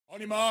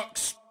On your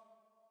marks.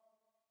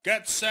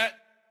 Get set.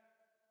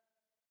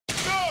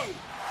 Go!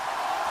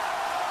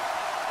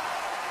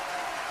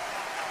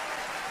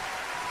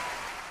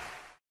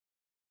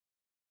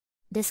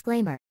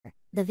 Disclaimer.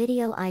 The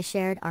video I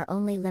shared are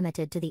only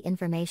limited to the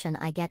information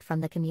I get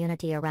from the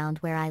community around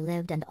where I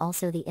lived and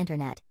also the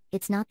internet.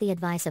 It's not the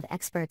advice of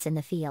experts in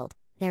the field.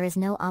 There is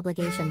no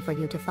obligation for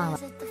you to follow.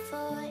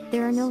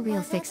 There are no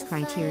real fixed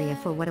criteria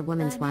for what a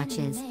woman's watch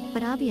is,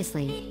 but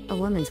obviously, a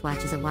woman's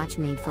watch is a watch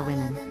made for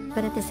women.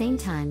 But at the same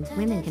time,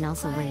 women can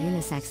also wear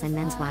unisex and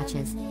men's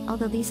watches,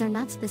 although these are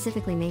not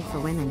specifically made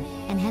for women,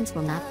 and hence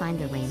will not find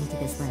their way into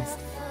this list.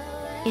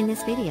 In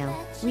this video,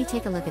 we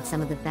take a look at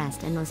some of the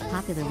best and most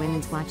popular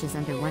women's watches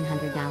under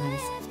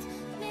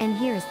 $100. And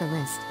here is the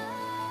list.